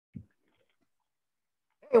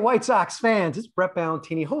Hey, White Sox fans, it's Brett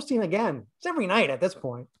Ballantini hosting again. It's every night at this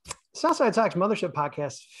point. South Side Sox Mothership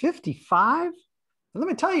Podcast 55. And let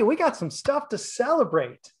me tell you, we got some stuff to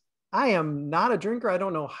celebrate. I am not a drinker. I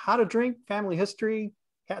don't know how to drink. Family history,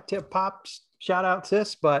 hat tip pops, shout out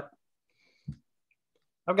sis, but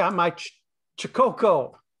I've got my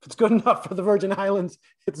Chococo. If it's good enough for the Virgin Islands,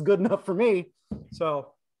 it's good enough for me.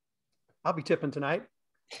 So I'll be tipping tonight.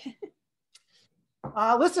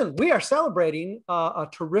 Listen, we are celebrating a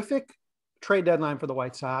terrific trade deadline for the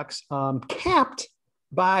White Sox, capped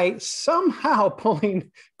by somehow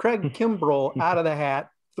pulling Craig Kimbrel out of the hat,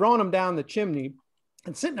 throwing him down the chimney,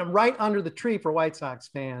 and sitting him right under the tree for White Sox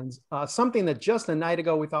fans. Something that just a night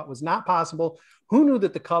ago we thought was not possible. Who knew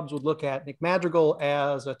that the Cubs would look at Nick Madrigal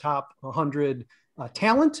as a top 100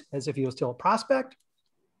 talent, as if he was still a prospect?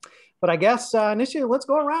 But I guess initially, let's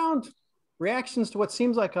go around. Reactions to what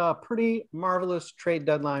seems like a pretty marvelous trade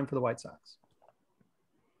deadline for the White Sox.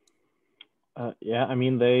 Yeah, I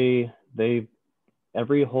mean, they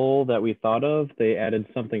every hole that we thought of, they added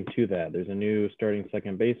something to that. There's a new starting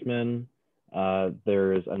second baseman.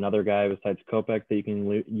 There's another guy besides Kopech that you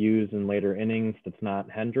can use in later innings that's not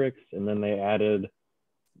Hendricks. And then they added,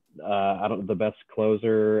 the best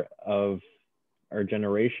closer of our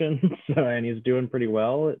generation. And he's doing pretty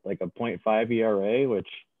well at like a 0.5 ERA, which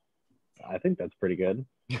I think that's pretty good.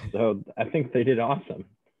 So I think they did awesome.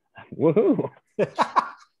 Woohoo!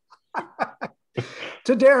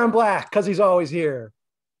 To Darren Black, because he's always here.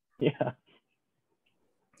 Yeah.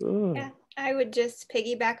 Yeah, I would just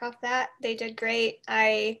piggyback off that. They did great.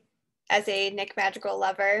 I, as a Nick Madrigal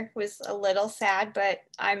lover, was a little sad, but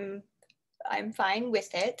I'm fine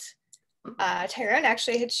with it. Tyrone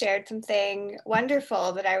actually had shared something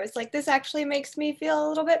wonderful that I was like, this actually makes me feel a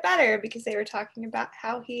little bit better, because they were talking about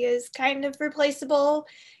how he is kind of replaceable,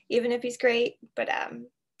 even if he's great. But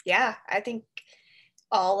yeah, I think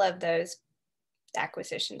all of those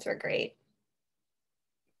acquisitions were great.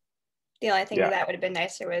 The only thing that would have been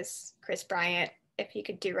nicer was Chris Bryant, if he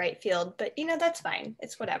could do right field, but that's fine.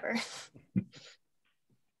 It's whatever.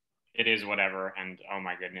 It is whatever. And oh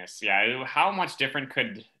my goodness. Yeah. How much different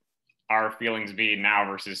could our feelings be now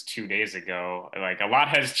versus 2 days ago? Like, a lot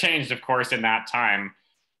has changed, of course, in that time.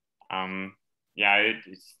 They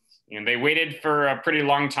waited for a pretty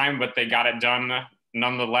long time, but they got it done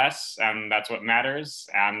nonetheless, and that's what matters.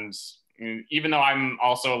 And even though I'm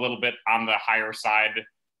also a little bit on the higher side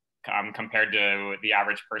compared to the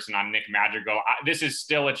average person on Nick Madrigal, this is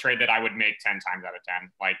still a trade that I would make 10 times out of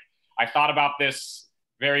 10. Like, I thought about this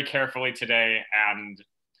very carefully today, and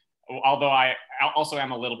although I also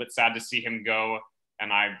am a little bit sad to see him go,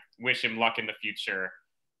 and I wish him luck in the future,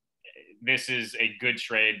 this is a good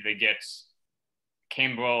trade. They get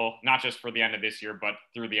Kimbrel, not just for the end of this year, but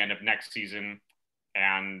through the end of next season.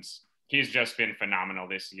 And he's just been phenomenal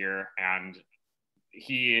this year, and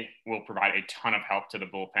he will provide a ton of help to the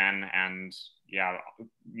bullpen. And yeah,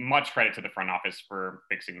 much credit to the front office for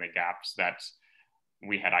fixing the gaps that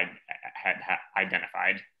we had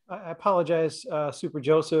identified. I apologize, Super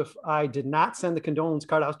Joseph. I did not send the condolence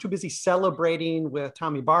card. I was too busy celebrating with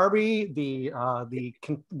Tommy Barbie, the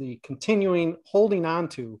continuing holding on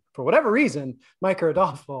to, for whatever reason, Mike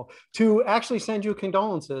Rodolfo, to actually send you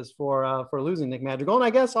condolences for losing Nick Madrigal, and I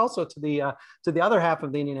guess also to the other half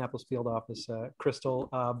of the Indianapolis field office, Chrystal.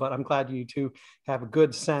 But I'm glad you two have a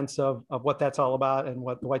good sense of what that's all about and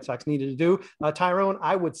what the White Sox needed to do. Tyrone,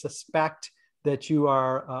 I would suspect that you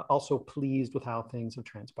are also pleased with how things have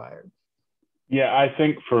transpired. Yeah, I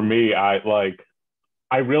think for me, I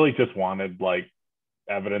really just wanted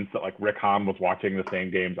evidence that Rick Hahn was watching the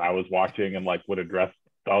same games I was watching and would address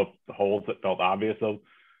the holes that felt obvious. Of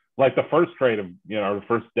the first trade of the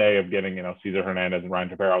first day of getting Cesar Hernandez and Ryan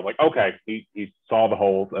Tepera, I was like, okay, he saw the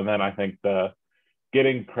holes. And then I think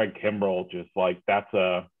getting Craig Kimbrel, just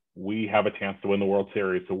we have a chance to win the World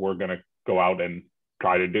Series, so we're gonna go out and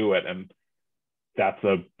try to do it. And that's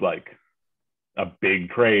a big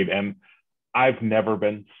trade. And I've never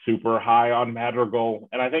been super high on Madrigal.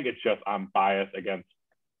 And I think it's just I'm biased against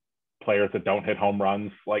players that don't hit home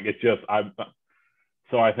runs. So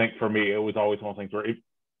I think for me, it was always one of those things where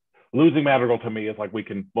losing Madrigal to me is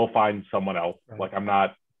we'll find someone else. Right. I'm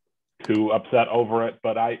not too upset over it,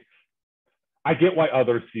 but I get why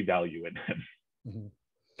others see value in it. Mm-hmm.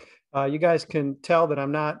 You guys can tell that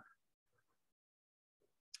I'm not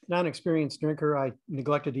an experienced drinker. I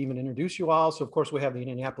neglected to even introduce you all. So of course we have the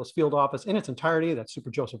Indianapolis field office in its entirety. That's Super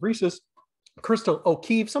Joseph Resis, Chrystal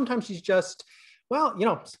O'Keefe. Sometimes she's just,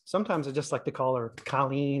 sometimes I just like to call her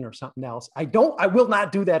Colleen or something else. I will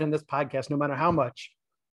not do that in this podcast, no matter how much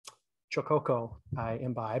Chococo I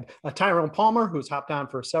imbibe. Tyrone Palmer, who's hopped on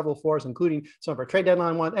for several fours, including some of our trade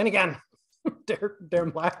deadline ones. And again,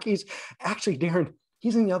 Darren Black. Darren,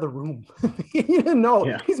 he's in the other room. You didn't know.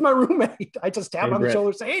 Yeah. He's my roommate. I just tap him on the shoulder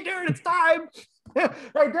and say, hey, Darren, it's time. Hey,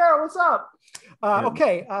 Darren, what's up?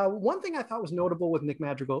 Okay. One thing I thought was notable with Nick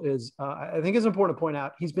Madrigal is I think it's important to point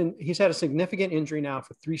out he's had a significant injury now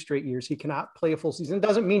for 3 straight years. He cannot play a full season. It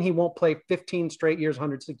doesn't mean he won't play 15 straight years,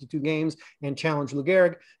 162 games, and challenge Lou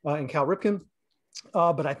Gehrig and Cal Ripken.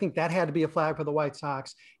 But I think that had to be a flag for the White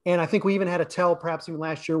Sox. And I think we even had a tell, perhaps even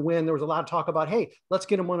last year, when there was a lot of talk about, hey, let's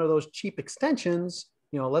get him one of those cheap extensions.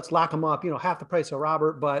 Let's lock him up, half the price of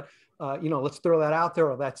Robert, but let's throw that out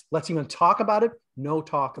there, or let's even talk about it. No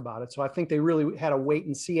talk about it. So I think they really had a wait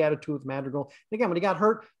and see attitude with Madrigal. And again, when he got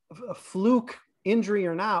hurt, a fluke injury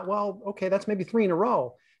or not, well, okay, that's maybe 3 in a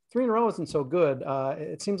row. 3 in a row isn't so good.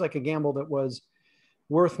 It seems like a gamble that was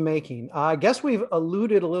worth making. I guess we've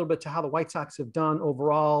alluded a little bit to how the White Sox have done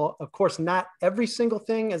overall. Of course, not every single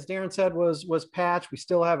thing, as Darren said, was patched. We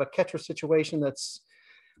still have a catcher situation that's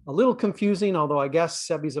a little confusing, although I guess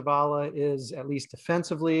Sebi Zavala is, at least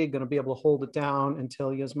defensively, going to be able to hold it down until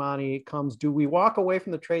Yasmani comes. Do we walk away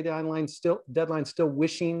from the trade deadline still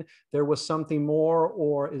wishing there was something more,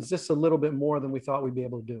 or is this a little bit more than we thought we'd be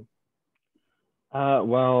able to do?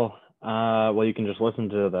 Well, you can just listen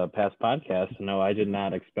to the past podcast. No, I did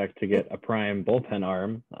not expect to get a prime bullpen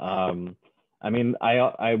arm.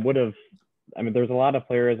 I would have. There's a lot of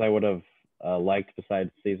players I would have liked besides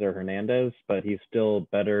Cesar Hernandez, but he's still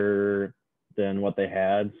better than what they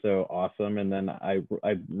had. So awesome. And then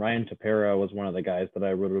Ryan Tepera was one of the guys that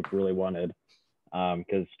I would have really wanted,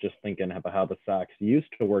 because just thinking about how the Sox used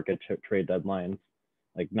to work at trade deadlines,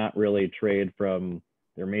 like not really trade from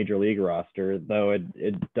their major league roster, though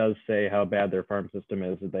it does say how bad their farm system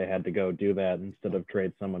is that they had to go do that instead of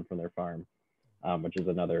trade someone from their farm, which is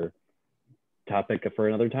another topic for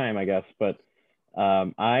another time, I guess. But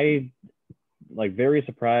I very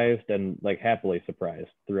surprised and happily surprised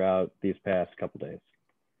throughout these past couple days.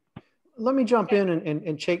 Let me jump in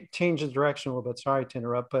and change the direction a little bit. Sorry to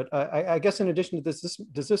interrupt, but I guess in addition to this,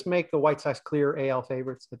 does this make the White Sox clear AL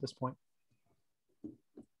favorites at this point?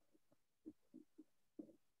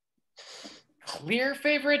 Clear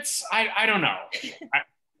favorites? I don't know.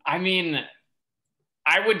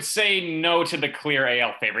 I would say no to the clear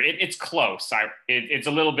AL favorite. It's close. It's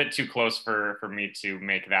a little bit too close for me to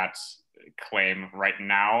make that claim right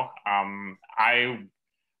now. I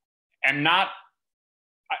am not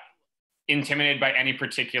intimidated by any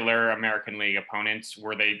particular American League opponents.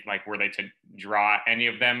 Were they to draw any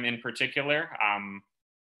of them in particular?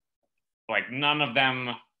 None of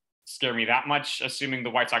them scare me that much, assuming the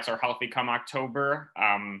White Sox are healthy come October.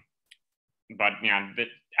 But yeah, that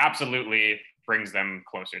absolutely brings them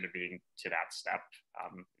closer to being to that step.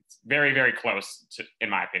 It's very, very close to, in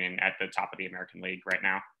my opinion, at the top of the American League right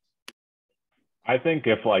now. I think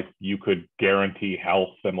if you could guarantee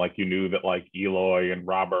health and you knew that Eloy and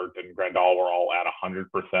Robert and Grandal were all at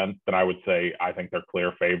 100%, then I would say I think they're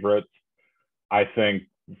clear favorites. I think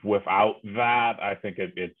without that, I think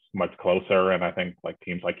it's much closer, and I think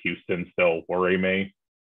teams like Houston still worry me.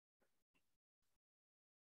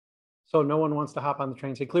 So no one wants to hop on the train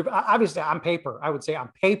and say clear. Obviously, on paper, I would say on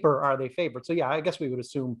paper are they favorites. So yeah, I guess we would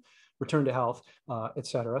assume return to health, et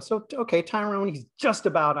cetera. So okay, Tyrone, he's just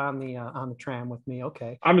about on the tram with me.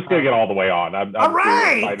 Okay, I'm just gonna get all the way on. I'm all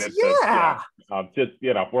right. Yeah. Just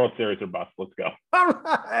World Series or bust. Let's go. All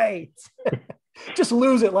right. Just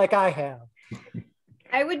lose it like I have.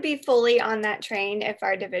 I would be fully on that train if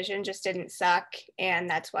our division just didn't suck, and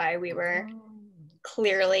that's why we were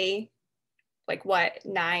clearly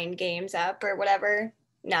 9 games up or whatever.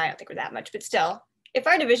 No, I don't think we're that much, but still, if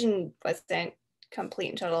our division wasn't complete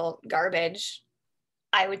and total garbage,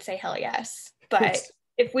 I would say hell yes. But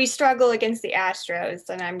if we struggle against the Astros,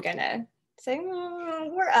 then I'm gonna say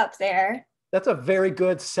we're up there. That's a very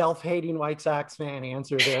good self-hating White Sox fan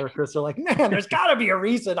answer there, Chrystal. Man, there's got to be a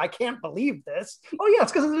reason. I can't believe this. Oh yeah,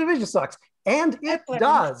 it's because the division sucks, and it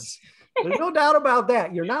does. There's no doubt about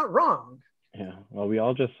that. You're not wrong. Yeah, well, we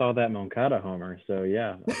all just saw that Moncada homer, so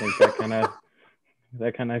yeah, I think that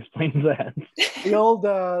kind of explains that. The old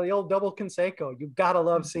double Canseco. You gotta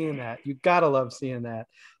love seeing that.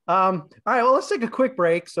 All right, well, let's take a quick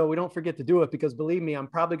break so we don't forget to do it, because believe me, I'm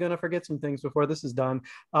probably going to forget some things before this is done.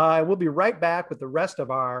 We'll be right back with the rest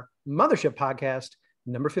of our Mothership podcast,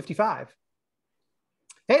 number 55.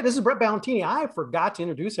 Hey, this is Brett Ballantini. I forgot to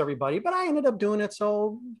introduce everybody, but I ended up doing it,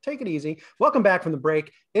 so take it easy. Welcome back from the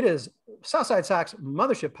break. It is South Side Sox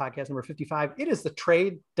Mothership podcast number 55. It is the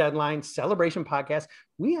trade deadline celebration podcast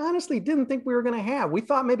we honestly didn't think we were going to have. We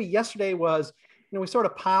thought maybe yesterday was we sort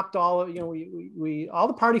of popped all of, we all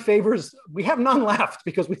the party favors. We have none left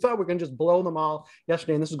because we thought we were going to just blow them all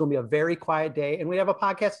yesterday. And this is going to be a very quiet day. And we have a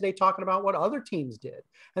podcast today talking about what other teams did.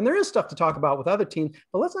 And there is stuff to talk about with other teams,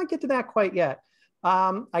 but let's not get to that quite yet.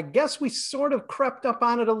 I guess we sort of crept up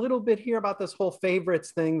on it a little bit here about this whole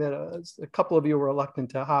favorites thing that a couple of you were reluctant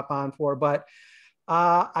to hop on for, but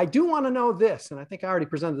I do want to know this, and I think I already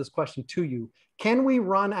presented this question to you. Do we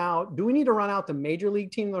need to run out the major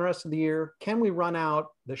league team the rest of the year? Can we run out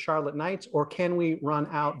the Charlotte Knights, or can we run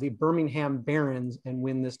out the Birmingham Barons and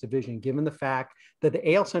win this division, given the fact that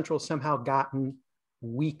the AL Central has somehow gotten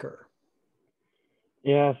weaker?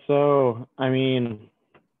 Yeah, so, I mean,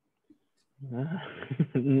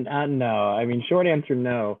 no. I mean, short answer,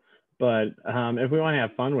 no. But if we want to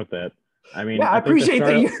have fun with it, I mean, yeah, I appreciate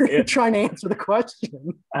that you're trying to answer the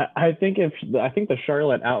question. I think the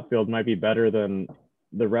Charlotte outfield might be better than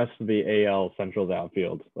the rest of the AL Central's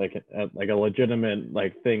outfield, like a legitimate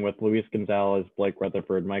thing with Luis Gonzalez, Blake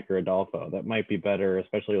Rutherford, Mike Rodolfo. That might be better,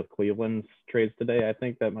 especially with Cleveland's trades today. I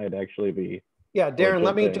think that might actually be. Yeah, Darren,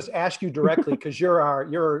 let me just ask you directly, because you're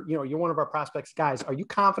one of our prospects guys. Are you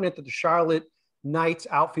confident that the Charlotte Knights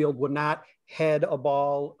outfield would not head a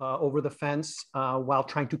ball over the fence while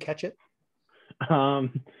trying to catch it? Yeah,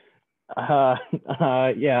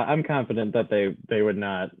 I'm confident that they would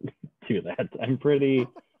not do that. I'm pretty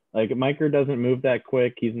Miker doesn't move that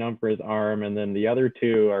quick. He's known for his arm, and then the other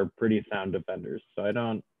two are pretty sound defenders. So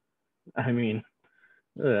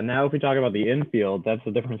now if we talk about the infield, that's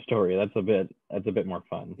a different story. That's a bit more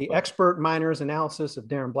fun. The expert miners analysis of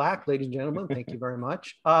Darren Black, ladies and gentlemen. Thank you very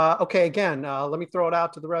much. Okay, again, let me throw it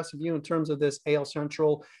out to the rest of you in terms of this AL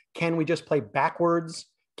Central. Can we just play backwards?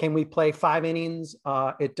 Can we play 5 innings?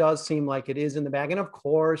 It does seem like it is in the bag. And of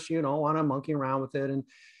course, you don't want to monkey around with it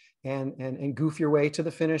and goof your way to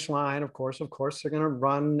the finish line. Of course, they're going to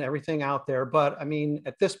run everything out there. But I mean,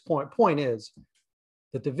 at this point is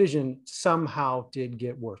the division somehow did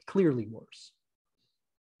get worse, clearly worse.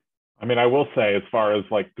 I mean, I will say, as far as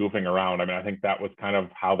goofing around, I mean, I think that was kind of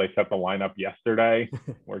how they set the lineup yesterday,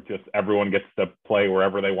 where just everyone gets to play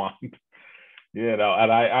wherever they want. And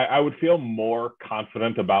I would feel more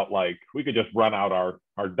confident about we could just run out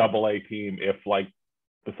our double-A team if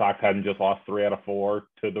the Sox hadn't just lost 3 out of 4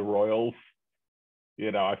 to the Royals.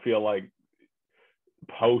 I feel like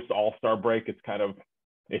post All-Star break,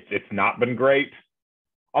 it's not been great.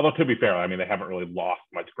 Although, to be fair, I mean, they haven't really lost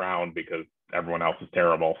much ground because everyone else is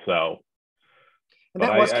terrible. So, and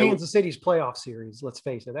that was Kansas City's playoff series. Let's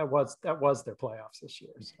face it, that was their playoffs this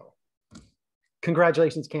year. So,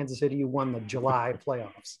 congratulations, Kansas City! You won the July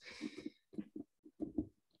playoffs.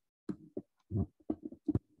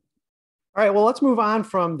 All right, well, let's move on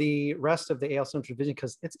from the rest of the AL Central division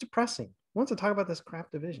because it's depressing. I want to talk about this crap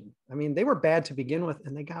division. I mean, they were bad to begin with,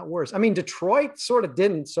 and they got worse. I mean, Detroit sort of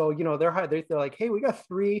didn't. So they're like, hey, we got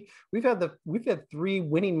 3. We've had 3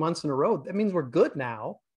 winning months in a row. That means we're good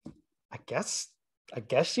now. I guess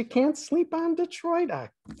you can't sleep on Detroit.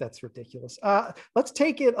 That's ridiculous. Let's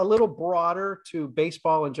take it a little broader to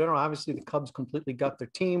baseball in general. Obviously, the Cubs completely gut their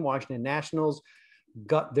team. Washington Nationals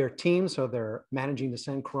gut their team, so they're managing to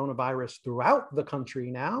send coronavirus throughout the country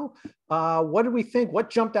now. What did we think? What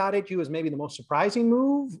jumped out at you as maybe the most surprising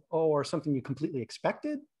move, or something you completely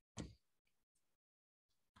expected?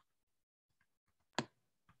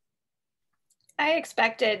 I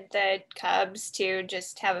expected the Cubs to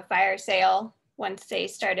just have a fire sale once they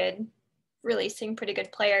started releasing pretty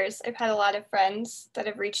good players. I've had a lot of friends that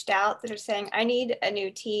have reached out that are saying, I need a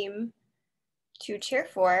new team to cheer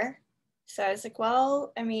for. So I was like,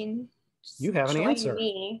 well, I mean, you have an answer.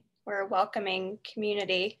 We're a welcoming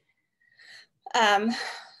community.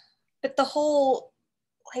 But the whole,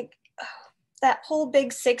 that whole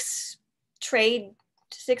big 6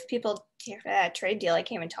 people trade deal I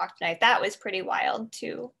came and talked tonight, that was pretty wild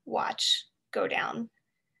to watch go down.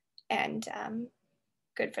 And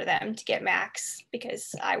good for them to get Max,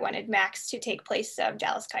 because I wanted Max to take place of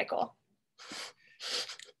Dallas Keuchel.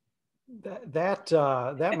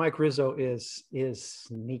 That Mike Rizzo is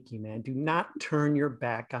sneaky, man. Do not turn your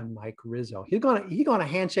back on Mike Rizzo. He's gonna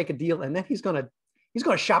handshake a deal, and then he's gonna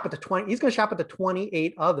shop at the 20. He's gonna shop at the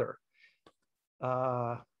 28 other.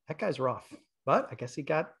 That guy's rough, but I guess he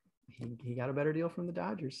got a better deal from the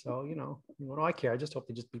Dodgers. So what do I care? I just hope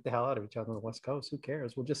they just beat the hell out of each other on the West Coast. Who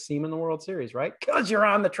cares? We'll just see him in the World Series, right? Because you're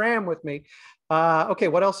on the tram with me. Okay,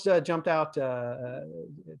 what else jumped out to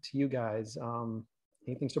you guys?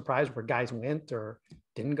 Anything surprised where guys went or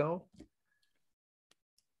didn't go?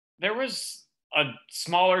 There was a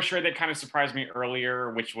smaller trade that kind of surprised me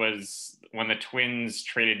earlier, which was when the Twins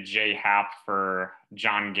traded Jay Happ for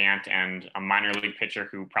John Gant and a minor league pitcher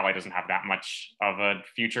who probably doesn't have that much of a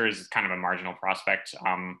future, is kind of a marginal prospect.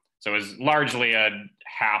 So it was largely a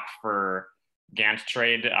Happ for Gant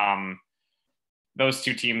trade. Those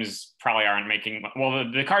two teams probably aren't making, well,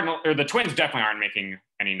 the Twins definitely aren't making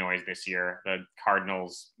any noise this year. The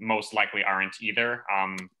Cardinals most likely aren't either.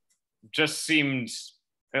 Just seemed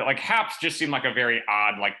like Haps just seemed like a very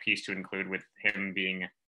odd piece to include, with him being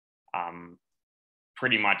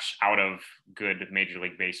pretty much out of good Major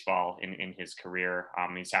League Baseball in his career.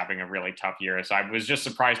 He's having a really tough year. So I was just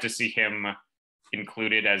surprised to see him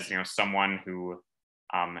included as, someone who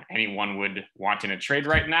anyone would want in a trade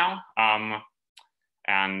right now.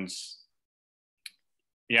 And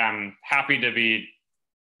yeah, I'm happy to be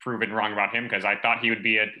proven wrong about him, because I thought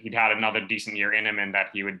he'd had another decent year in him and that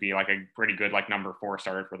he would be a pretty good number 4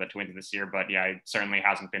 starter for the Twins this year. But yeah, it certainly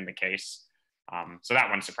hasn't been the case. So that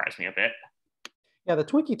one surprised me a bit. Yeah, the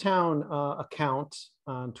Twinkie Town account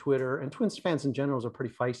on Twitter, and Twins fans in general are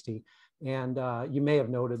pretty feisty. And you may have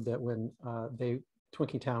noted that when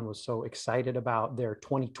Twinkie Town was so excited about their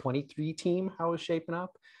 2023 team, how it was shaping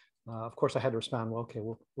up. Of course, I had to respond, well, okay,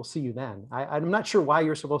 we'll see you then. I'm not sure why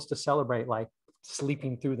you're supposed to celebrate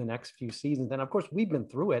sleeping through the next few seasons. And of course, we've been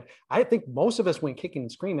through it. I think most of us went kicking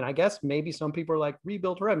and screaming. I guess maybe some people are like,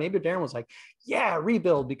 rebuild, right? Maybe Darren was like, yeah,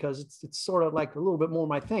 rebuild, because it's sort of a little bit more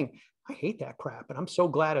my thing. I hate that crap, and I'm so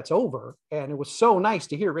glad it's over. And it was so nice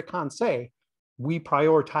to hear Rick Hahn say, we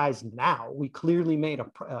prioritize now. We clearly made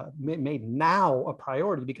now a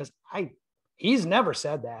priority, because he's never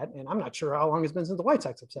said that. And I'm not sure how long it's been since the White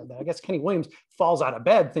Sox have said that. I guess Kenny Williams falls out of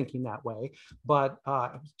bed thinking that way, but it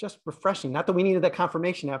was just refreshing. Not that we needed that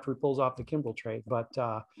confirmation after he pulls off the Kimbrel trade, but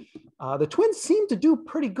the Twins seem to do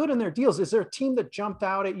pretty good in their deals. Is there a team that jumped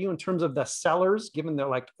out at you in terms of the sellers, given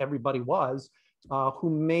that everybody was,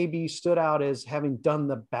 who maybe stood out as having done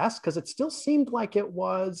the best? Because it still seemed like it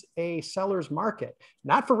was a seller's market,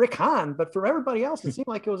 not for Rick Hahn, but for everybody else. It seemed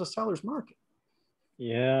like it was a seller's market.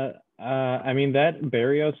 Yeah, that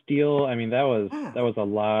Barrios deal, that was a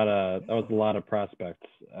lot of prospects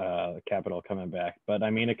capital coming back. But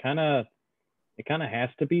it kind of has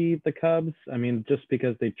to be the Cubs. Just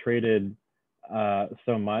because they traded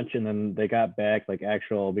so much, and then they got back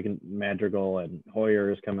Madrigal and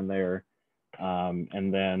Heuer is coming there.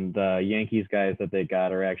 And then the Yankees guys that they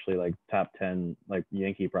got are actually top 10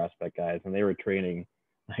 Yankee prospect guys, and they were trading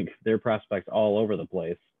their prospects all over the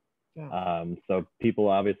place. Yeah. So people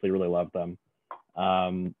obviously really love them.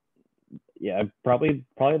 Yeah, probably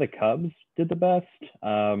the Cubs did the best.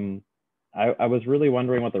 I was really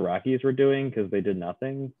wondering what the Rockies were doing, because they did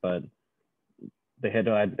nothing, but they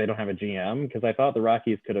don't have a GM, because I thought the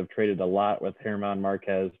Rockies could have traded a lot with German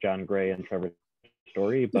Marquez, John Gray, and Trevor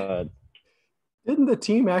Story, but didn't the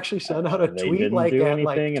team actually send out a tweet they didn't do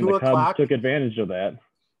anything, at 2 and the o'clock? Cubs took advantage of that.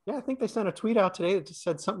 Yeah, I think they sent a tweet out today that just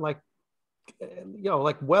said something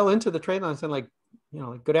well into the trade line, saying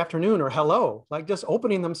good afternoon or hello, just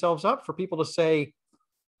opening themselves up for people to say,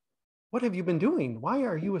 what have you been doing? Why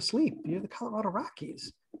are you asleep? You're the Colorado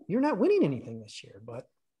Rockies. You're not winning anything this year. But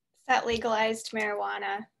that legalized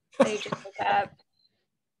marijuana they just look up.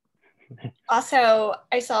 Also,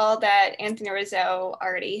 I saw that Anthony Rizzo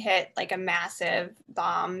already hit a massive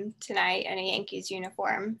bomb tonight in a Yankees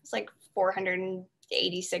uniform. It's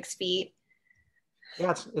 486 feet.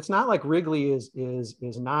 Yeah, it's not like Wrigley is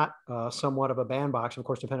not somewhat of a bandbox, of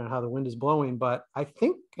course, depending on how the wind is blowing. But I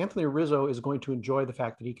think Anthony Rizzo is going to enjoy the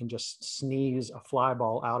fact that he can just sneeze a fly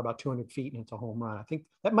ball out about 200 feet and it's a home run. I think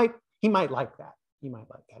he might like that. He might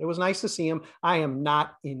like that. It was nice to see him. I am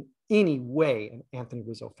not in any way an Anthony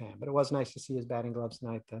Rizzo fan, but it was nice to see his batting gloves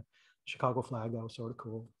tonight. The Chicago flag, that was sort of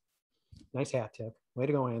cool. Nice hat tip. Way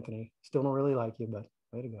to go, Anthony. Still don't really like you, but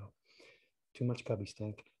way to go. Too much Cubby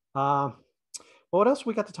stink. Well, what else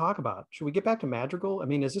we got to talk about? Should we get back to Madrigal?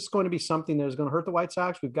 Is this going to be something that is going to hurt the White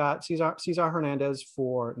Sox? We've got Cesar Hernandez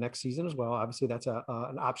for next season as well. Obviously, that's an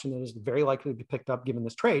option that is very likely to be picked up given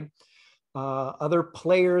this trade. Other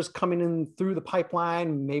players coming in through the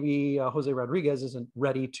pipeline. Maybe Jose Rodriguez isn't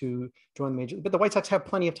ready to join the major, but the White Sox have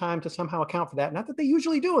plenty of time to somehow account for that. Not that they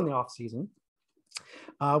usually do in the offseason.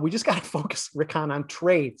 We just got to focus, Rick Hahn, on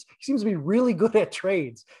trades. He seems to be really good at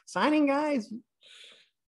trades. Signing guys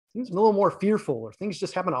seems a little more fearful, or things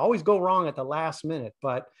just happen to always go wrong at the last minute.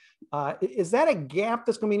 But is that a gap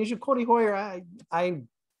that's going to be an issue? Codi Heuer,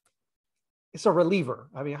 it's a reliever.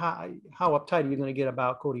 How uptight are you going to get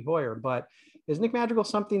about Codi Heuer? But is Nick Madrigal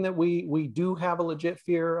something that we do have a legit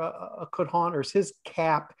fear could haunt, or is his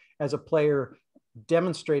cap as a player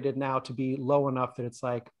demonstrated now to be low enough that it's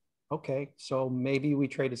Okay, so maybe we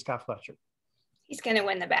traded Scott Fletcher. He's going to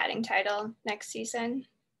win the batting title next season.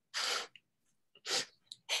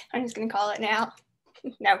 I'm just going to call it now.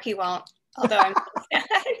 No, he won't. Although I'm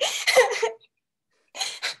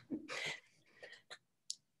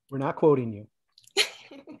We're not quoting you.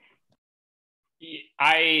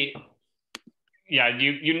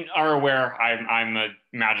 You are aware I'm a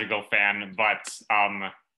Madrigal fan, but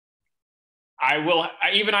I will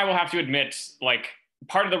have to admit, like,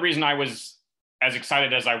 part of the reason I was as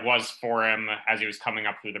excited as I was for him as he was coming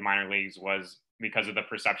up through the minor leagues was because of the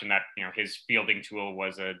perception that, you know, his fielding tool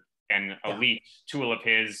was an elite tool of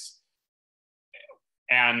his,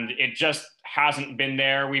 and it just hasn't been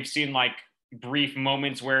there. We've seen like brief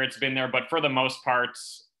moments where it's been there, but for the most part,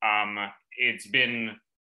 it's been,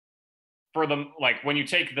 for the, like, when you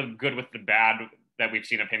take the good with the bad that we've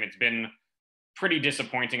seen of him, it's been pretty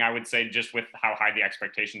disappointing, I would say, just with how high the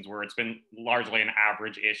expectations were. It's been largely an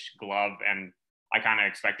average-ish glove, and I kind of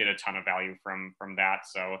expected a ton of value from that.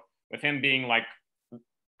 So with him being like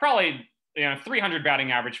probably, you know, 300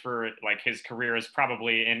 batting average for like his career is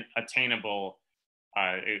probably an attainable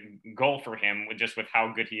goal for him, just with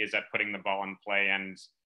how good he is at putting the ball in play and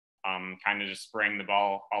kind of just spraying the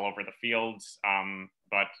ball all over the field.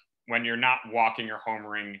 But when you're not walking or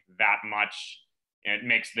homering that much, it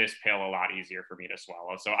makes this pill a lot easier for me to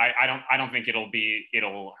swallow. So I don't think it'll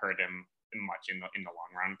hurt him much in the long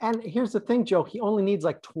run. And here's the thing, Joe, he only needs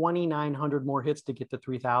like 2,900 more hits to get to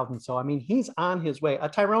 3,000. So, I mean, he's on his way.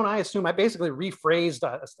 Tyrone, I assume I basically rephrased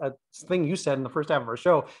a thing you said in the first half of our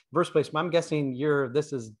show. First place, I'm guessing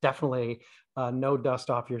this is definitely no dust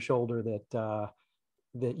off your shoulder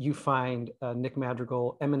that you find Nick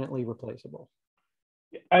Madrigal eminently replaceable.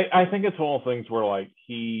 I think it's one of those things where, like,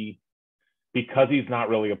 because he's not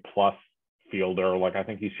really a plus fielder, like, I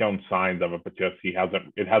think he's shown signs of it, but just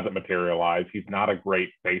it hasn't materialized. He's not a great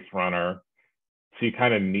base runner, so you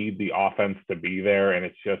kind of need the offense to be there, and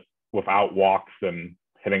it's just without walks and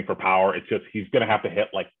hitting for power, it's just he's going to have to hit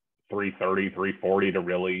like 330, 340 to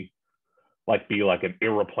really like be like an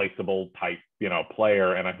irreplaceable type, you know,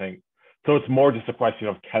 player. And I think so it's more just a question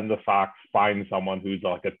of, can the Sox find someone who's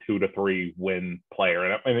like a 2 to 3 win player?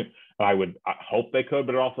 And I would hope they could,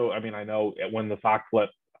 but also, I mean, I know when the Sox let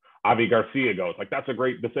Avi Garcia go, it's like, that's a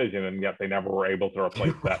great decision, and yet they never were able to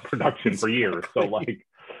replace that production for years. So, like,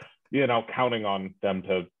 you know, counting on them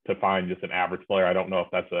to find just an average player, I don't know if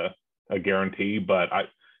that's a guarantee, but I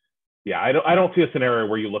don't see a scenario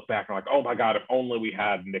where you look back and like, oh my God, if only we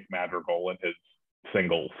had Nick Madrigal in his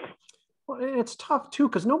singles. Well, it's tough too,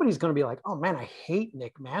 because nobody's going to be like, oh man, I hate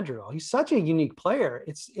Nick Madrigal. He's such a unique player.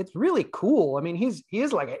 It's really cool. I mean, he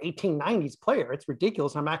is like an 1890s player. It's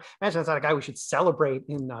ridiculous. I'm not imagine that's not a guy we should celebrate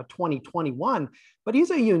in 2021, but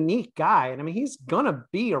he's a unique guy. And I mean, he's going to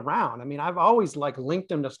be around. I mean, I've always like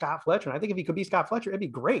linked him to Scott Fletcher. And I think if he could be Scott Fletcher, it'd be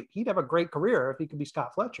great. He'd have a great career if he could be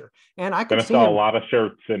Scott Fletcher. And I could see a lot of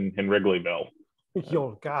shirts in Wrigleyville.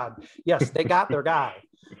 Oh God. Yes, they got their guy.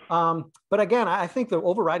 But again, I think the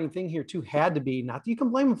overriding thing here too had to be, not that you can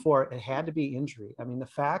blame him for it, it had to be injury. I mean, the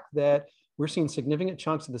fact that we're seeing significant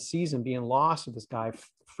chunks of the season being lost to this guy,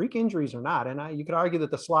 freak injuries or not. And you could argue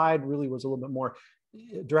that the slide really was a little bit more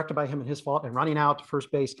directed by him and his fault, and running out to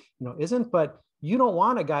first base, isn't, but you don't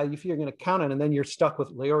want a guy you feel you're going to count on, and then you're stuck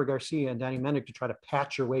with Leury Garcia and Danny Mendick to try to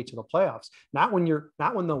patch your way to the playoffs. Not when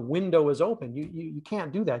the window is open. You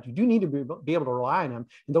can't do that. You do need to be able to rely on him.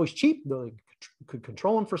 And though he's cheap, really could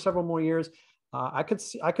control him for several more years. I could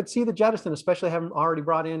see the jettison, especially having already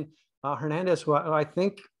brought in Hernandez, who I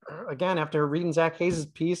think, again, after reading Zach Hayes'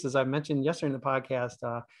 piece, as I mentioned yesterday in the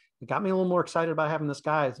podcast, it got me a little more excited about having this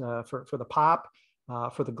guy for the pop.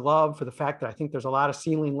 For the glove, for the fact that I think there's a lot of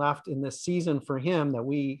ceiling left in this season for him that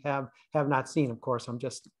we have not seen. Of course, I'm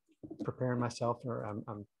just preparing myself, or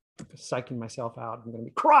I'm psyching myself out. I'm going to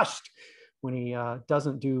be crushed when he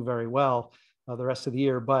doesn't do very well the rest of the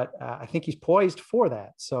year, but I think he's poised for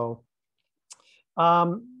that. So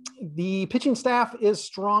the pitching staff is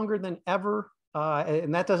stronger than ever.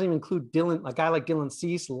 And that doesn't even include a guy like Dylan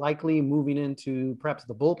Cease likely moving into perhaps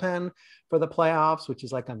the bullpen for the playoffs, which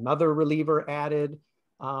is like another reliever added.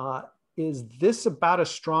 Is this about as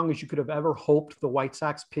strong as you could have ever hoped the White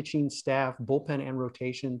Sox pitching staff, bullpen, and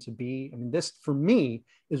rotation to be? I mean, this for me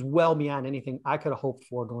is well beyond anything I could have hoped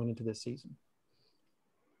for going into this season.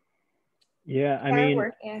 Yeah, I mean,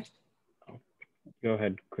 go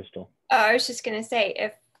ahead, Chrystal. I was just going to say,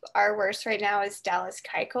 if our worst right now is Dallas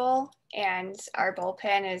Keuchel, and our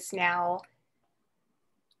bullpen is now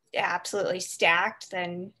absolutely stacked,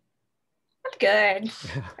 then I'm good.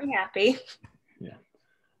 I'm happy. Yeah.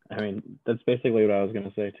 I mean, that's basically what I was going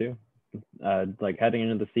to say too. like heading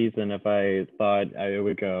into the season, if I thought I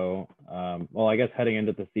would go, well, I guess heading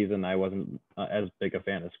into the season, I wasn't as big a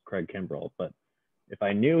fan as Craig Kimbrel, but if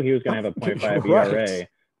I knew he was going to have a 0.5 ERA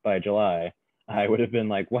by July, I would have been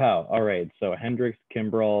like, wow, all right. So Hendricks,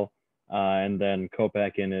 Kimbrel, and then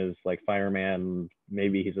Kopech in his like fireman,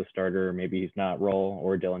 maybe he's a starter, maybe he's not role,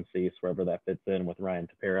 or Dylan Cease, wherever that fits in with Ryan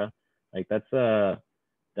Tepera. Like that's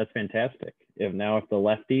fantastic. If the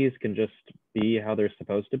lefties can just be how they're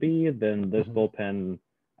supposed to be, then this bullpen,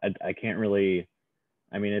 I can't really.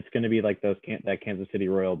 I mean, it's going to be like that Kansas City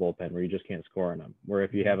Royal bullpen where you just can't score on them. Where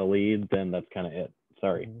if you have a lead, then that's kind of it.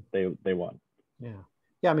 Sorry, they won. Yeah.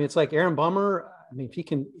 I mean, it's like Aaron Bummer. I mean, if he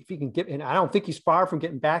can get, and I don't think he's far from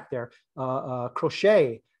getting back there.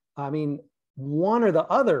 Crochet. I mean, one or the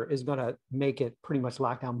other is going to make it pretty much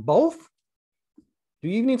locked down. Both. Do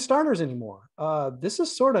you even need starters anymore? This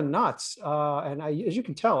is sort of nuts. And as you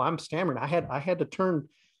can tell, I'm stammering. I had to turn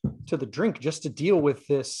to the drink just to deal with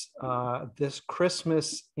this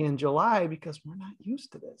Christmas in July because we're not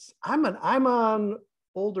used to this. I'm an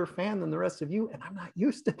older fan than the rest of you, and I'm not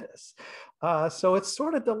used to this. So it's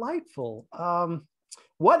sort of delightful.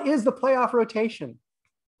 What is the playoff rotation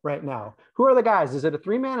right now? Who are the guys? Is it a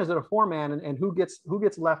 3-man? Is it a 4-man? And who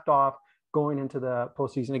gets left off going into the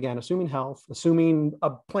postseason? Again, assuming health, assuming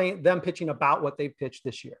them pitching about what they've pitched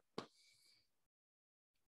this year.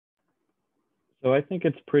 So I think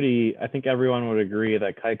I think everyone would agree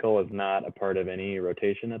that Keuchel is not a part of any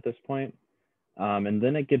rotation at this point. And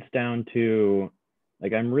then it gets down to,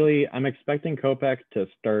 like, I'm expecting Kopech to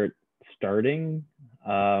starting.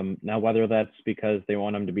 Now, whether that's because they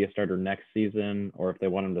want him to be a starter next season or if they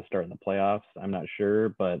want him to start in the playoffs, I'm not sure,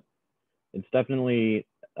 but it's definitely,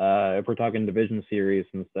 if we're talking division series,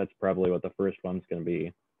 since that's probably what the first one's going to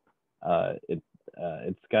be,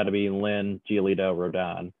 it's got to be Lynn, Giolito,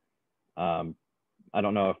 Rodon. I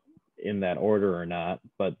don't know if in that order or not,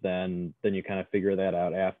 but then you kind of figure that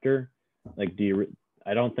out after. Like,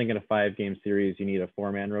 I don't think in a 5-game series you need a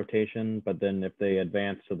 4-man rotation, but then if they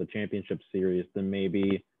advance to the championship series, then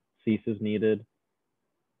maybe Cease is needed.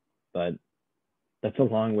 But that's a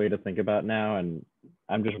long way to think about now, and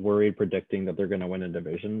I'm just worried predicting that they're going to win a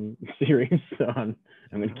division series, so I'm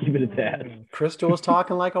going to keep it at that. Chrystal was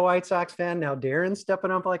talking like a White Sox fan. Now Darren's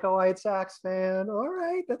stepping up like a White Sox fan. All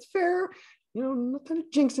right, that's fair. Not trying to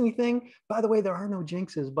jinx anything. By the way, there are no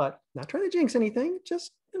jinxes, but not trying to jinx anything.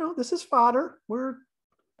 Just, this is fodder. We're,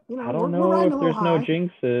 I don't know if there's no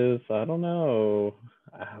jinxes. I don't know.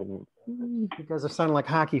 You guys are sounding like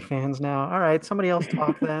hockey fans now. All right, somebody else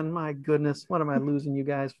talk then. My goodness, what am I losing you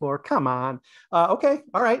guys for? Come on. Okay,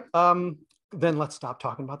 all right. Then let's stop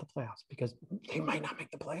talking about the playoffs because they might not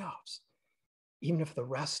make the playoffs. Even if the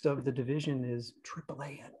rest of the division is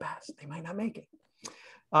AAA at best, they might not make it.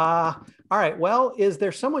 All right. Well, is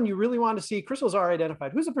there someone you really want to see? Chrystal's already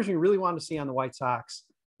identified. Who's the person you really want to see on the White Sox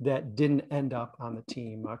that didn't end up on the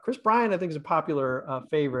team? Chris Bryant, I think, is a popular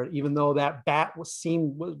favorite, even though that bat was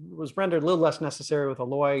rendered a little less necessary with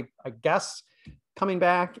Eloy, I guess, coming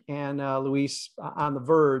back, and Luis on the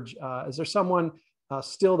verge. Is there someone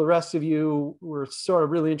still the rest of you were sort of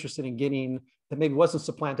really interested in getting that maybe wasn't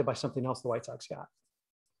supplanted by something else the White Sox got?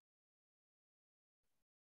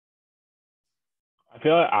 I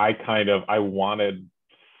feel like I wanted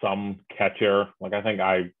some catcher. Like, I think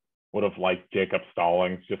I would have liked Jacob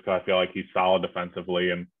Stallings just because I feel like he's solid defensively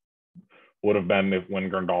and would have been, if when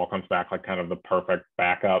Grandal comes back, like kind of the perfect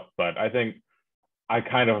backup. But I think I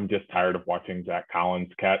kind of am just tired of watching Zach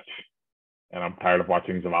Collins catch, and I'm tired of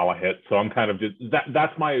watching Zavala hit. So I'm kind of just,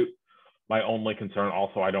 that's my only concern.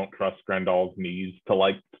 Also, I don't trust Grandal's knees to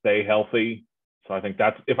like stay healthy. So I think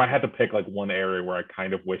that's, if I had to pick like one area where I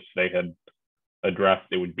kind of wish they had addressed,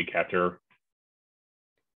 it would be catcher.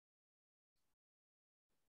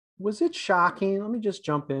 Was it shocking? Let me just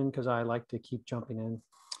jump in because I like to keep jumping in.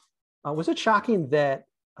 Was it shocking that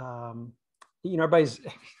everybody's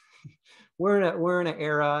we're in an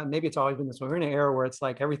era, maybe it's always been this way. We're in an era where it's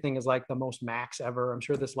like everything is like the most max ever. I'm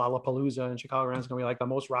sure this Lollapalooza in Chicago is going to be like the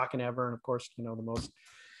most rocking ever, and of course, the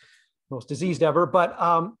most diseased ever. But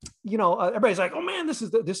everybody's like, oh man, this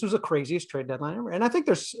was the craziest trade deadline ever. And I think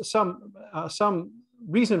there's some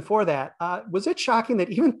reason for that. Was it shocking that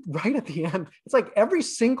even right at the end, it's like every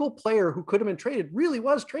single player who could have been traded really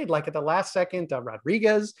was traded? Like at the last second,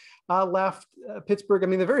 Rodriguez left Pittsburgh. I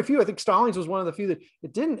mean, the very few, I think Stallings was one of the few that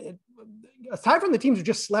it didn't. Aside from the teams who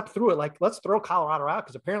just slept through it, like let's throw Colorado out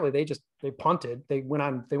because apparently they punted. They went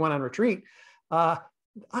on retreat. A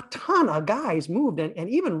ton of guys moved and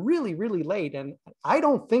even really, really late. And I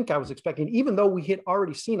don't think I was expecting, even though we had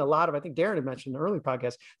already seen a lot of, I think Darren had mentioned in the early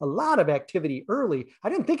podcast, a lot of activity early. I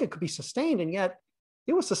didn't think it could be sustained. And yet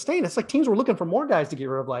it was sustained. It's like teams were looking for more guys to get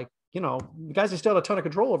rid of, like, you know, the guys they still had a ton of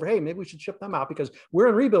control over. Hey, maybe we should ship them out because we're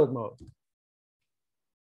in rebuild mode.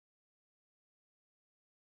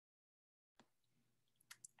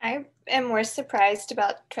 I am more surprised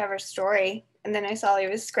about Trevor's Story. And then I saw he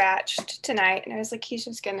was scratched tonight, and I was like, he's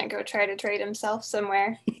just going to go try to trade himself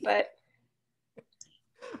somewhere. But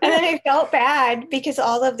and then I felt bad because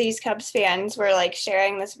all of these Cubs fans were like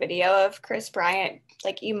sharing this video of Chris Bryant,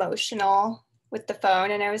 like emotional with the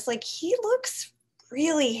phone. And I was like, he looks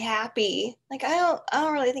really happy. Like, I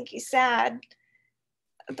don't really think he's sad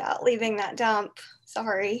about leaving that dump.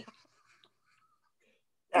 Sorry.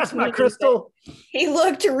 That's my Chrystal. He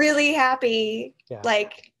looked really happy. Yeah.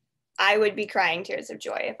 Like, I would be crying tears of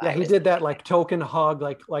joy if I was. He did that like token hug,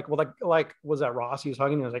 like was that Ross? He was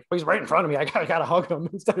hugging. He was like, oh, he's right in front of me. I gotta hug him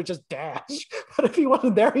instead of just dash. But if he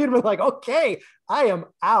wasn't there, he'd be like, okay, I am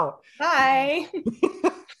out. Bye.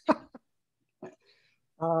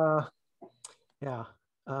 Yeah.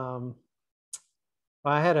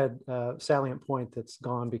 I had a salient point that's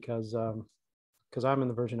gone because I'm in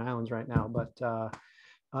the Virgin Islands right now. But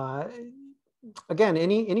again,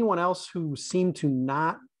 anyone else who seemed to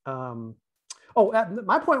not.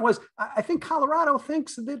 My point was, I think Colorado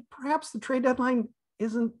thinks that perhaps the trade deadline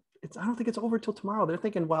isn't. I don't think it's over till tomorrow. They're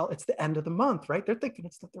thinking, well, it's the end of the month, right? They're thinking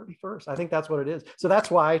it's the 31st. I think that's what it is. So that's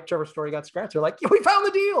why Trevor Story got scratched. They're like, yeah, we found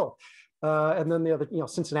the deal. And then the other,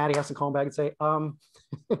 Cincinnati has to call back and say,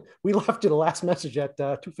 we left you the last message at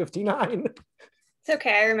 2:59. It's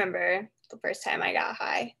okay. I remember the first time I got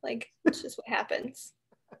high. Like, it's just what happens.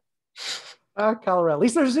 Colorado, at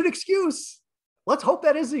least there's an excuse. Let's hope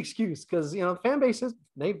that is the excuse, because the fan bases,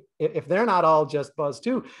 if they're not all just buzz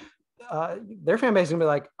too, their fan base is gonna be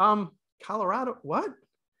like, Colorado, what?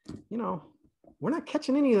 We're not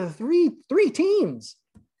catching any of the three teams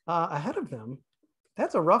ahead of them.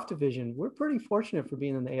 That's a rough division. We're pretty fortunate for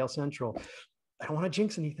being in the AL Central. I don't want to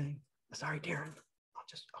jinx anything. Sorry, Darren.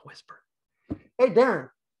 I'll whisper. Hey, Darren.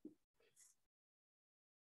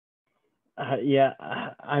 Yeah,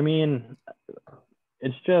 I mean,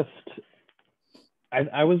 it's just,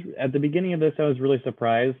 I was, at the beginning of this, I was really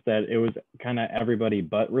surprised that it was kind of everybody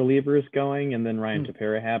but relievers going, and then Ryan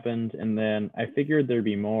Tepera happened, and then I figured there'd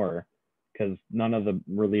be more, because none of the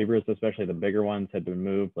relievers, especially the bigger ones, had been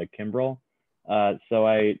moved, like Kimbrel. So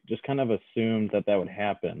I just kind of assumed that would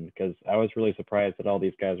happen, because I was really surprised that all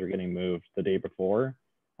these guys were getting moved the day before.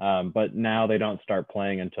 But now they don't start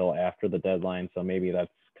playing until after the deadline, so maybe that's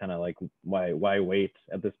kind of like why wait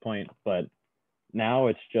at this point. But now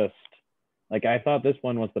it's just like, I thought this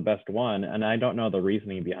one was the best one, and I don't know the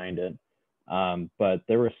reasoning behind it. But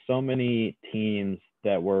there were so many teams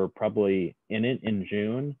that were probably in it in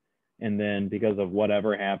June, and then because of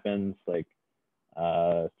whatever happens, like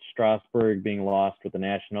Strasburg being lost with the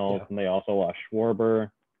Nationals, and they also lost Schwarber,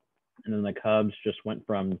 and then the Cubs just went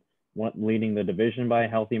from leading the division by a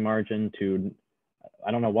healthy margin to,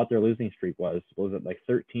 I don't know what their losing streak was. Was it like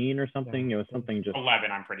 13 or something? It was something just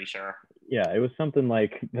 11, I'm pretty sure. Yeah, it was something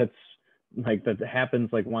like that happens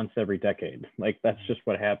like once every decade. Like, that's just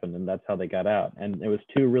what happened, and that's how they got out. And it was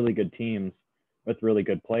two really good teams with really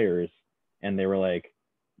good players, and they were like,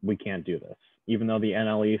 we can't do this. Even though the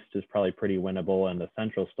NL East is probably pretty winnable and the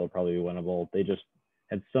Central still probably winnable, they just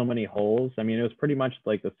had so many holes. I mean, it was pretty much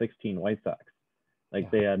like the 16 White Sox.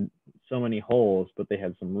 They had so many holes, but they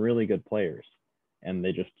had some really good players, and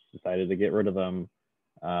they just decided to get rid of them.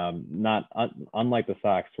 Not unlike the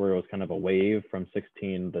Sox, where it was kind of a wave from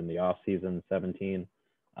 16, then the offseason 17.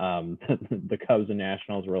 The Cubs and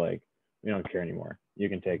Nationals were like, we don't care anymore. You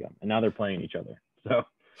can take them. And now they're playing each other. So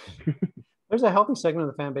there's a healthy segment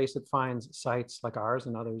of the fan base that finds sites like ours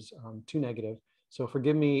and others too negative. So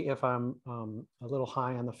forgive me if I'm a little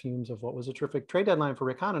high on the fumes of what was a terrific trade deadline for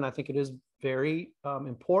Rick Hahn. And I think it is very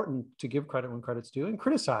important to give credit when credit's due and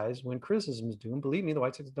criticize when criticism is due. And believe me, the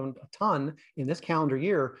White Sox have done a ton in this calendar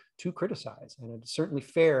year to criticize. And it's certainly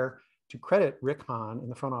fair to credit Rick Hahn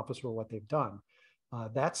and the front office for what they've done.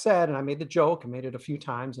 That said, and I made the joke, I made it a few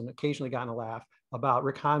times and occasionally gotten a laugh about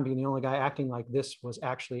Rick Hahn being the only guy acting like this was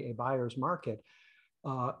actually a buyer's market.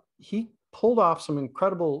 He pulled off some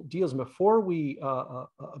incredible deals. And before we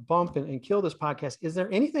bump and kill this podcast, is there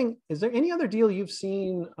any other deal you've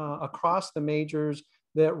seen across the majors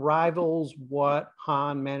that rivals what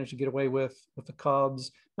Hahn managed to get away with the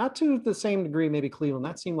Cubs? Not to the same degree, maybe Cleveland.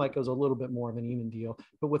 That seemed like it was a little bit more of an even deal,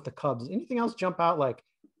 but with the Cubs, anything else jump out? Like,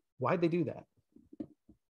 why'd they do that?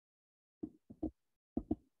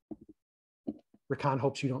 Rick Hahn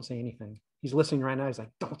hopes you don't say anything. He's listening right now. He's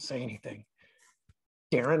like, don't say anything.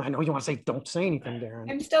 Darren, I know you want to say, don't say anything,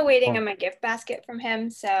 Darren. I'm still waiting on my gift basket from him,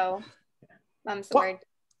 so I'm sorry.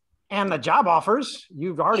 And the job offers,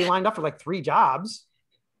 you've already lined up for like 3 jobs.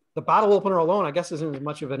 The bottle opener alone, I guess, isn't as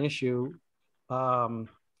much of an issue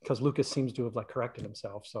because Lucas seems to have like corrected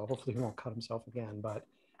himself. So hopefully he won't cut himself again. But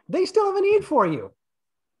they still have a need for you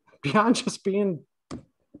beyond just being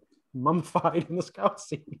mummified in the scout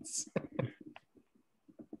seats.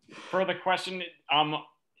 For the question,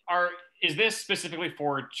 is this specifically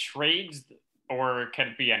for trades or can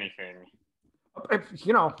it be anything?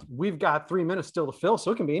 You know, we've got 3 minutes still to fill,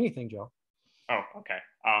 so it can be anything, Joe. Oh, okay.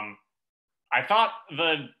 I thought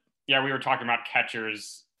we were talking about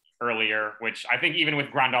catchers earlier, which I think even with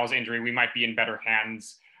Grandal's injury, we might be in better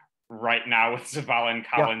hands right now with Zavala and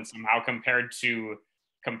Collins somehow compared to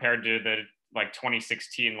the like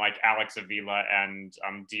 2016 like Alex Avila and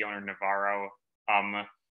Dioner Navarro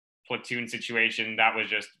platoon situation. That was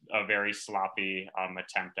just a very sloppy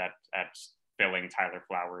attempt at filling Tyler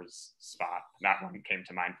Flowers' spot. That one came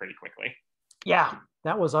to mind pretty quickly. Yeah,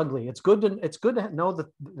 that was ugly. It's good to know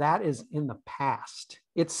that is in the past.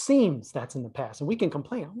 It seems that's in the past, and we can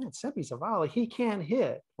complain. Oh man, Sebi Zavala, he can't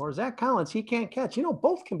hit, or Zach Collins, he can't catch. You know,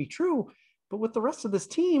 both can be true, but with the rest of this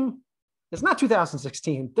team, it's not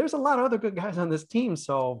 2016. There's a lot of other good guys on this team,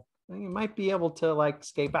 so you might be able to like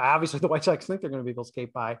skate by. Obviously, the White Sox think they're going to be able to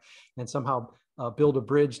skate by and somehow build a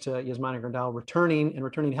bridge to Yasmani Grandal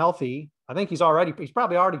returning healthy. I think he's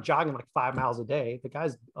probably already jogging like 5 miles a day. The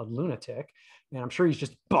guy's a lunatic, and I'm sure he's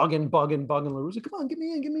just bugging La Russa. Come on, get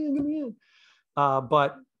me in.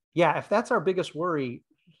 But yeah, if that's our biggest worry,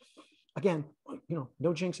 again, you know,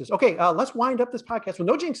 no jinxes. Okay, let's wind up this podcast with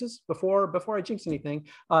no jinxes before I jinx anything.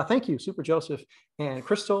 Thank you, Super Joseph and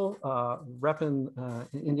Chrystal, repping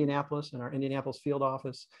Indianapolis and our Indianapolis field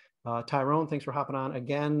office. Tyrone, thanks for hopping on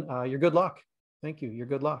again. Your good luck. Thank you. Your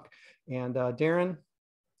good luck. And Darren,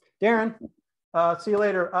 see you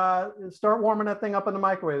later. Start warming that thing up in the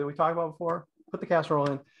microwave that we talked about before. Put the casserole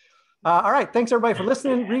in. All right. Thanks everybody for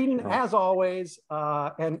listening, reading as always,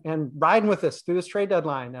 and riding with us through this trade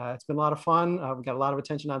deadline. It's been a lot of fun. We've got a lot of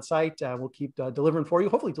attention on site. We'll keep delivering for you,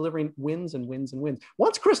 hopefully delivering wins and wins and wins.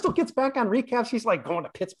 Once Chrystal gets back on recaps, she's like going to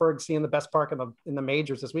Pittsburgh, seeing the best park in the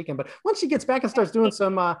majors this weekend. But once she gets back and starts doing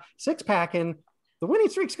some six packing, the winning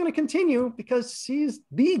streak's going to continue because she's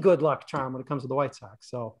the good luck charm when it comes to the White Sox.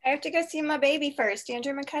 So I have to go see my baby first,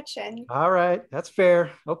 Andrew McCutcheon. All right. That's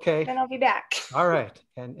fair. Okay. Then I'll be back. All right.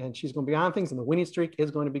 And she's going to be on things and the winning streak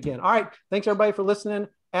is going to begin. All right. Thanks everybody for listening.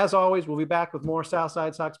 As always, we'll be back with more South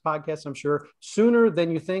Side Sox podcasts, I'm sure, sooner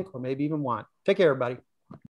than you think or maybe even want. Take care, everybody.